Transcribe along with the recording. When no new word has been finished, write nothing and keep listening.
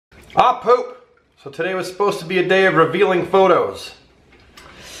Ah, poop! So today was supposed to be a day of revealing photos.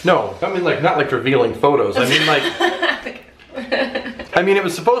 No, I mean like, not like revealing photos. I mean like, I mean it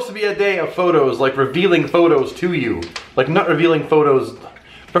was supposed to be a day of photos, like revealing photos to you. Like not revealing photos,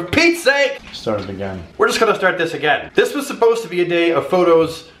 for Pete's sake! Start it again. We're just gonna start this again. This was supposed to be a day of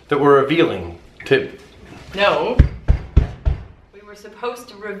photos that were revealing to... No. We were supposed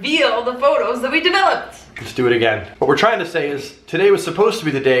to reveal the photos that we developed. Let's do it again. What we're trying to say is, today was supposed to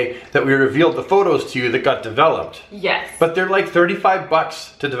be the day that we revealed the photos to you that got developed. Yes. But they're like 35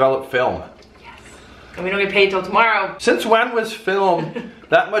 bucks to develop film. Yes. And we don't get paid till tomorrow. Since when was film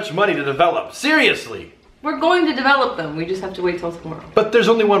that much money to develop? Seriously. We're going to develop them. We just have to wait till tomorrow. But there's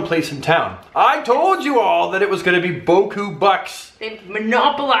only one place in town. I told you all that it was going to be boku bucks. They've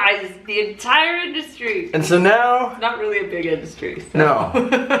monopolized the entire industry. And so now... It's not really a big industry. So. No.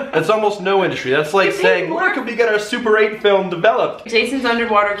 That's almost no industry. That's like saying, where could we get our Super 8 film developed? Jason's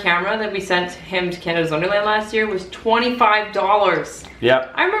underwater camera that we sent him to Canada's Wonderland last year was $25.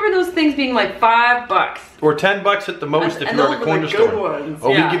 Yep. I remember those things being like $5. Or 10 bucks at the most if you're at a corner store.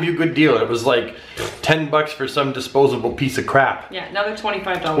 Oh, yeah. we give you a good deal. It was like 10 bucks for some disposable piece of crap. Yeah, another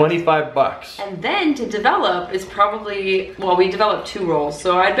 $25. 25 bucks. And then to develop is probably, well, we developed 2 rolls,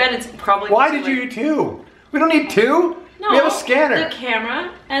 so I bet it's probably... Why did you do 2? We don't need 2. No, we have a scanner. The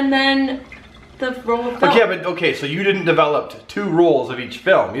camera, and then the roll of film. Okay, but okay, so you didn't develop 2 rolls of each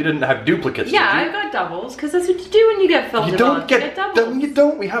film. You didn't have duplicates, Yeah, did you? I got doubles, because that's what you do when you get film developed. You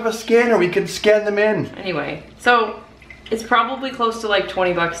don't. We have a scanner. We can scan them in. Anyway, so it's probably close to like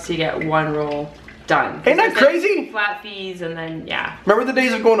 20 bucks to get 1 roll done. Ain't that crazy? Like flat fees, and then, yeah. Remember the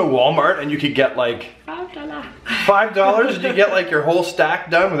days of going to Walmart and you could get like... $5. $5? You get like your whole stack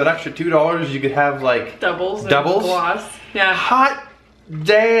done with an extra $2. You could have like... Doubles. Doubles? And gloss. Yeah. Hot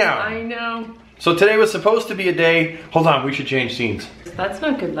damn. I know. So today was supposed to be a day... Hold on, we should change scenes. That's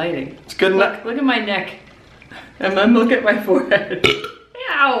not good lighting. It's good enough. Look at my neck. And then look at my forehead.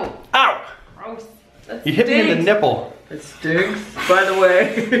 Ow. Ow. Gross. You hit me in the nipple. It stinks, by the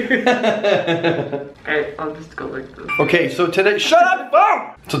way. Okay, I'll just go like this. Okay, so today, shut up!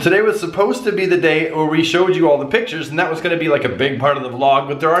 Oh! So today was supposed to be the day where we showed you all the pictures, and that was going to be like a big part of the vlog,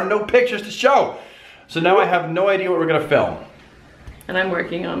 but there are no pictures to show. So now I have no idea what we're going to film. And I'm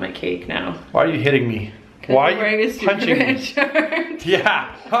working on my cake now. Why are you hitting me? Why are you punching me? Shirt.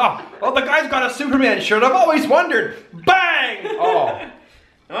 Yeah. Oh, the guy's got a Superman shirt. I've always wondered. Bang! Oh.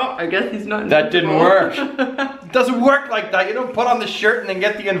 Oh, I guess he's not. That didn't work. It doesn't work like that. You don't put on the shirt and then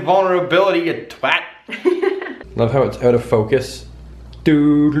get the invulnerability, you twat. Love how it's out of focus.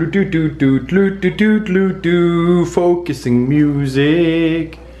 Do focusing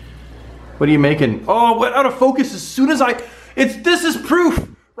music. What are you making? Oh, what out of focus as soon as this is proof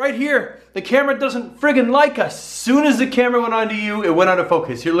right here. The camera doesn't friggin' like us. As soon as the camera went onto you, it went out of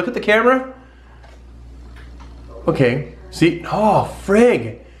focus. Here, look at the camera. Okay, see? Oh,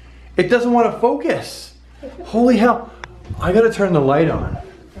 frig. It doesn't want to focus. Holy hell. I gotta turn the light on.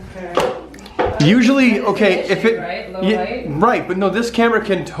 Okay. Usually, okay, if it... Right? Low light? Right, but no, this camera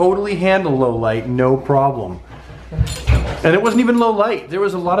can totally handle low light, no problem. And it wasn't even low light. There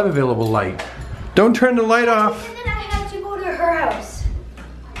was a lot of available light. Don't turn the light off. And then I had to go to her house.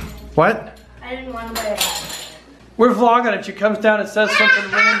 What? I didn't want to buy that. We're vlogging it. She comes down and says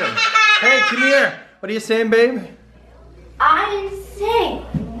something random. Hey, come here. What are you saying, babe? I didn't sing.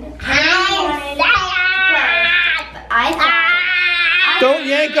 Don't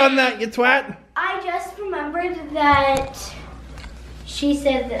yank on that, you twat. I just remembered that she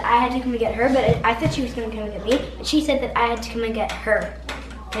said that I had to come and get her, but I thought she was going to come and get me. And she said that I had to come and get her.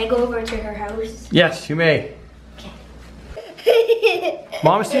 Can I go over to her house? Yes, you may. Okay.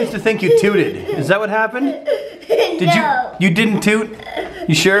 Mom seems to think you tooted. Is that what happened? No. You didn't toot?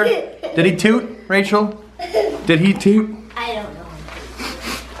 You sure? Did he toot, Rachel? Did he toot? I don't know.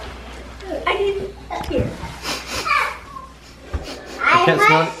 I need here. I can't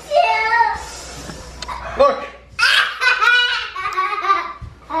smell it. Look!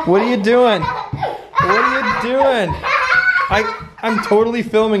 What are you doing? What are you doing? I'm totally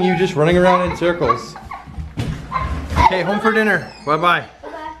filming you just running around in circles. Okay, home for dinner. Bye-bye.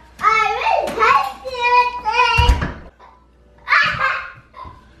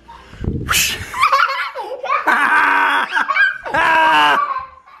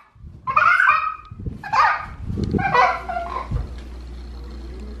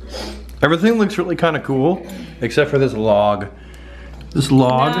 Everything looks really kind of cool, except for this log. This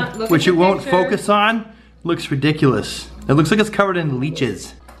log, which it won't focus on, looks ridiculous. It looks like it's covered in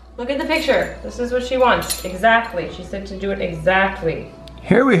leeches. Look at the picture. This is what she wants. Exactly. She said to do it exactly.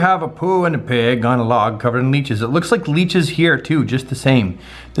 Here we have a poo and a pig on a log covered in leeches. It looks like leeches here too, just the same.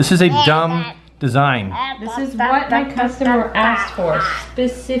 This is a dumb design. This is what my customer asked for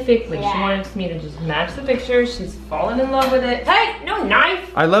specifically. She wanted me to just match the picture. She's fallen in love with it. Hey, no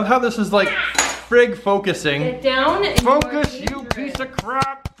knife! I love how this is like frig focusing. Get down and Focus, you piece of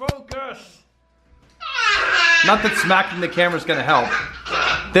crap! Focus! Not that smacking the camera's gonna help.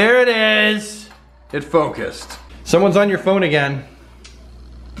 There it is! It focused. Someone's on your phone again.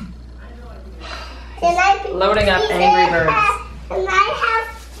 Loading up Angry Birds.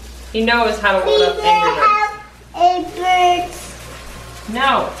 He knows how to load up Angry Birds.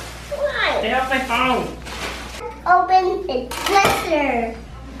 No. Stay off my phone. Open the treasure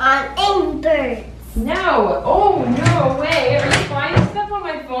on Angry Birds. No. Oh, no way. Are you buying stuff on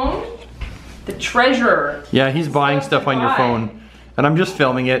my phone? The treasure. Yeah, he's buying stuff on your phone. And I'm just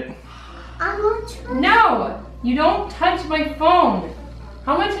filming it. No. You don't touch my phone.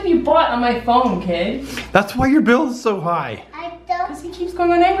 How much have you bought on my phone, kid? That's why your bill is so high. Because he keeps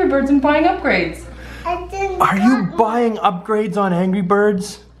going on Angry Birds and buying upgrades. Are you buying upgrades on Angry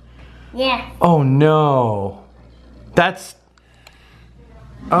Birds? Yeah. Oh no. That's...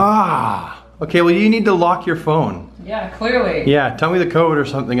 Ah. Okay, well you need to lock your phone. Yeah, clearly. Yeah, tell me the code or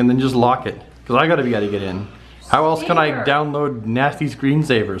something and then just lock it. Because I gotta get in. How else can I download nasty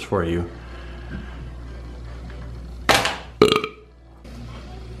screensavers for you?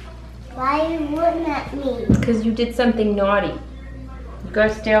 Why are you looking at me? Because you did something naughty. You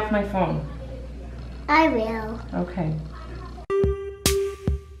gotta stay off my phone. I will. Okay.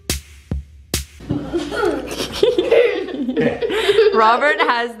 Robert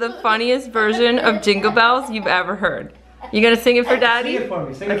has the funniest version of Jingle Bells you've ever heard. You gonna sing it for Daddy? Sing it for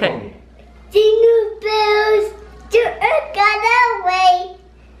me, sing it for me. Jingle bells, got away.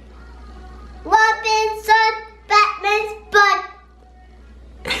 Robinson, Batman's butt.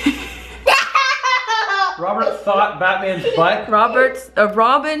 Robert thought Batman's butt?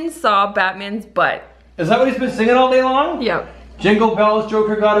 Robin saw Batman's butt. Is that what he's been singing all day long? Yep. Jingle bells,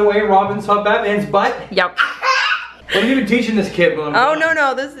 Joker got away, Robin saw Batman's butt? Yep. What have you been teaching this kid, Mom? Oh,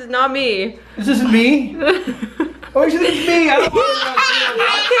 no, this is not me. This isn't me? Oh, you said it's me. I don't want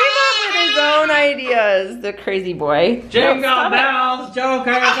He came up with his own ideas, the crazy boy. Jingle bells,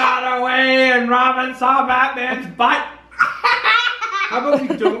 Joker got away, and Robin saw Batman's butt. How about we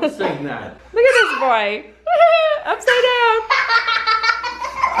don't sing that? Look at this boy. Upside down.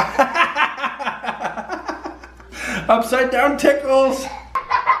 Upside down tickles.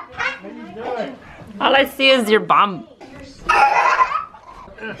 All I see is your bum. He's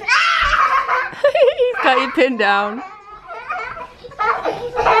got you pinned down.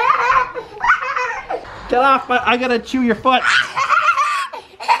 Get off, I gotta chew your foot.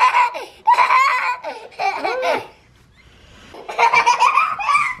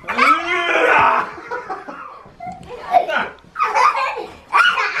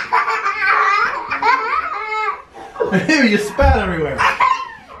 Ew, you spat everywhere.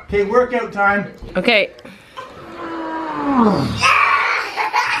 Okay, workout time. Okay.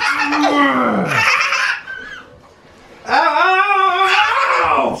 Ow!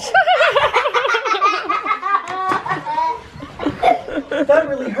 That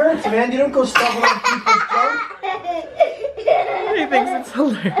really hurts, man. You don't go stomping on people's junk. He thinks it's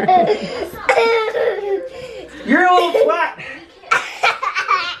hilarious. You're a little twat.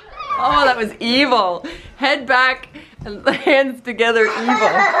 Oh, that was evil. Head back and hands together, evil.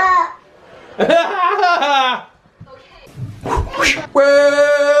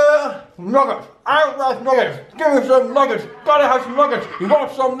 Well, nuggets. I like nuggets. Give me some nuggets. Gotta have some nuggets. You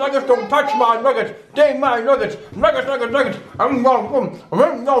want some nuggets? Don't touch my nuggets. They my nuggets. Nuggets, nuggets, nuggets.